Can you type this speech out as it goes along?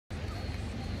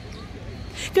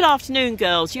Good afternoon,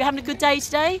 girls. You having a good day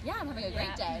today? Yeah, I'm having a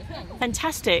great day. Thanks.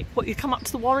 Fantastic. What, you come up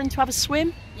to the Warren to have a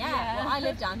swim? Yeah, well, I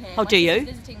live down here. Oh, do you? My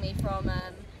sister's visiting me from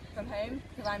home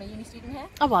because I'm a uni student here.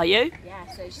 Oh, are you? Yeah,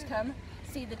 so she's come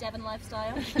see the Devon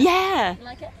lifestyle. Yeah. You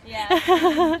like it?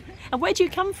 Yeah. And where do you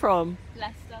come from?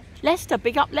 Leicester. Leicester.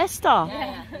 Big up Leicester.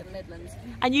 Yeah, the Midlands.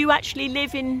 And you actually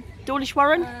live in Dawlish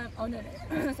Warren? Oh no,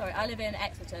 sorry, I live in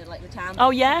Exeter, like the town.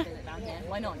 Oh, yeah? Down here.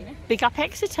 Why not, you know? Big up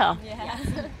Exeter. Yeah.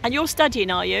 And you're studying,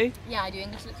 are you? Yeah, I do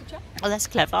English literature. Oh, that's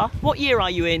clever. What year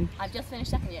are you in? I've just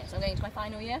finished second year, so I'm going into my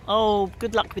final year. Oh,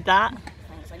 good luck with that.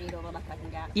 Thanks, I need all the luck I can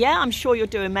get. Yeah, I'm sure you'll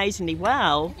do amazingly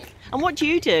well. And what do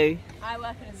you do? I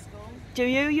work in a school. Do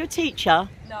you? You're a teacher?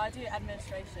 No, I do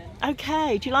administration.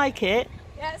 Okay, do you like it?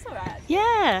 Yeah, it's alright.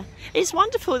 Yeah, it's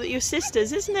wonderful that you're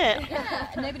sisters, isn't it? Yeah,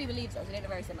 nobody believes us, we don't look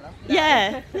very similar.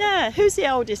 Yeah, yeah. Who's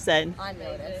the oldest then? I'm the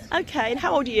oldest. Okay, and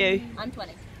how old are you? I'm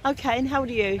 20. Okay, and how old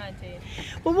are you? 19.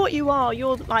 Well, what you are,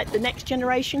 you're like the next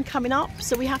generation coming up,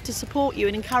 so we have to support you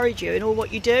and encourage you in all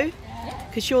what you do,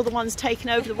 because you're the ones taking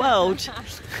over the world.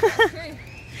 True.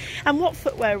 And what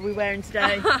footwear are we wearing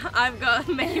today? I've got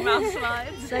Mickey Mouse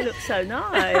slides. They look so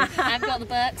nice. I've got the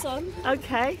Birks on.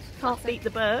 Okay, can't beat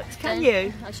the Birks, can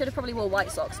you? I should have probably wore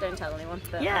white socks, don't tell anyone.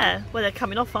 But, Yeah, well, they're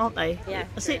coming off, aren't they? Yeah.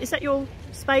 Is that your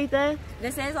spade there?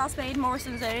 This is our spade,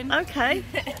 Morrison's own. Okay,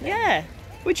 yeah.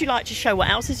 Would you like to show what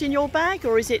else is in your bag,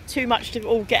 or is it too much to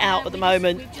all get out at the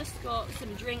moment? We've just got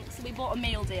some drinks. We bought a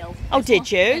meal deal. Oh,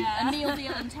 did you? A meal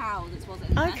deal and towels, it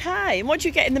wasn't. Okay, and what did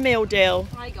you get in the meal deal?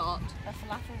 I got a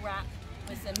falafel wrap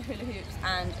with some hula hoops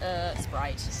and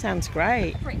Sprite. Sounds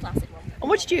great. A pretty classic one. And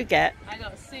what did you get? I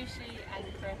got sushi and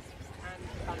crisps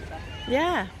and Fanta.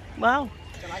 Yeah, well,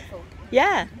 Delightful.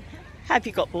 yeah. Have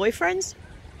you got boyfriends?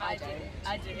 I do.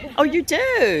 Oh, you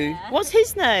do? What's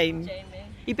his name? Jamie.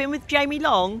 You've been with Jamie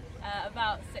long?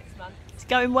 About 6 months. It's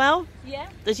going well? Yeah.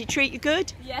 Does he treat you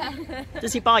good? Yeah.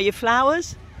 Does he buy you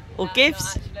flowers or No,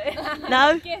 gifts? not actually.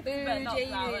 No? Gifts, but not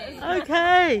Jamie. flowers.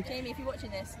 Okay. Jamie, if you're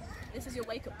watching this, this is your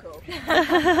wake-up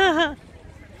call.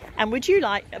 And would you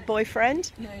like a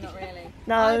boyfriend? No, not really.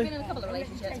 No. I've been in a couple of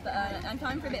relationships, but I'm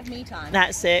time for a bit of me time.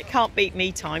 That's it. Can't beat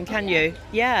me time, can you?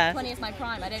 Yeah. 20 is my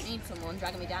prime. I don't need someone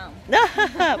dragging me down.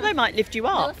 They might lift you No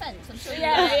up. offence, I'm sure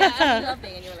Yeah, you love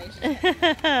being in your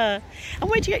relationship. And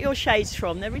where'd you get your shades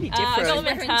from? They're really different. I got them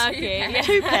in Different Turkey.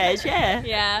 two Two pairs, yeah.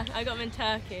 Yeah, I got them in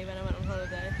Turkey when I went on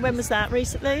holiday. When was that?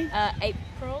 Recently?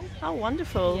 April. Oh,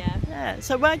 wonderful. Yeah.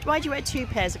 So why'd you wear two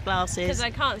pairs of glasses? Because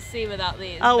I can't see without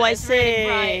these. Oh, but I it's really see.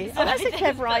 bright, so Oh, that's I a just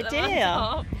clever put them on idea.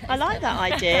 top. I like that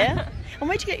idea. And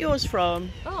where'd you get yours from?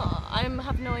 Oh, I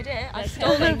have no idea. I've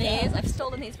stolen these. I've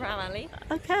stolen these from Ali.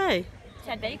 Okay.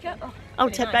 Ted Baker. Oh,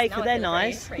 really Ted nice. Baker, Now I they're feel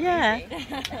nice. pretty Yeah.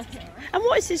 easy. And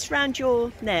what is this round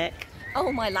your neck?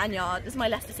 Oh, my lanyard. This is my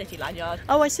Leicester City lanyard.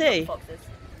 Oh, I see. Foxes.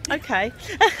 Okay.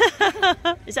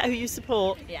 Is that who you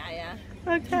support? Yeah, yeah.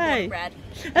 Okay. Bred.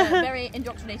 Very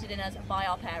indoctrinated in us by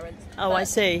our parents. Oh, I but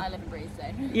see. I live and breathe, so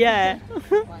Yeah.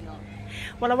 why not?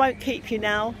 Well, I won't keep you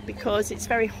now because it's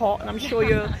very hot and I'm sure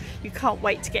you can't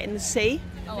wait to get in the sea.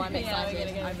 Oh, I'm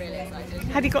excited. I'm really excited.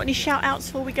 Have you got any shout outs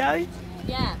before we go?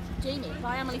 Yeah, Jamie,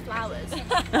 buy Emily flowers.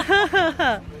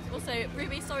 Also,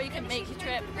 Ruby, sorry you couldn't make your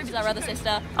trip. Ruby's our other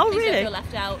sister. Oh, Please really? don't feel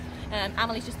left out.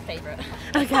 Emily's just the favourite.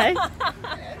 Okay.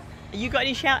 You got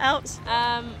any shout outs?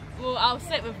 Well, I'll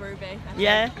sit with Ruby. I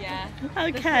Yeah? think. Yeah.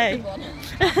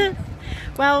 Okay.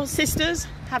 Well, sisters,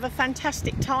 have a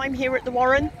fantastic time here at the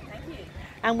Warren. Thank you.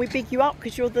 And we big you up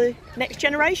because you're the next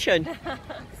generation.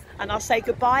 And I'll say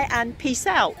goodbye and peace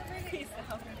out.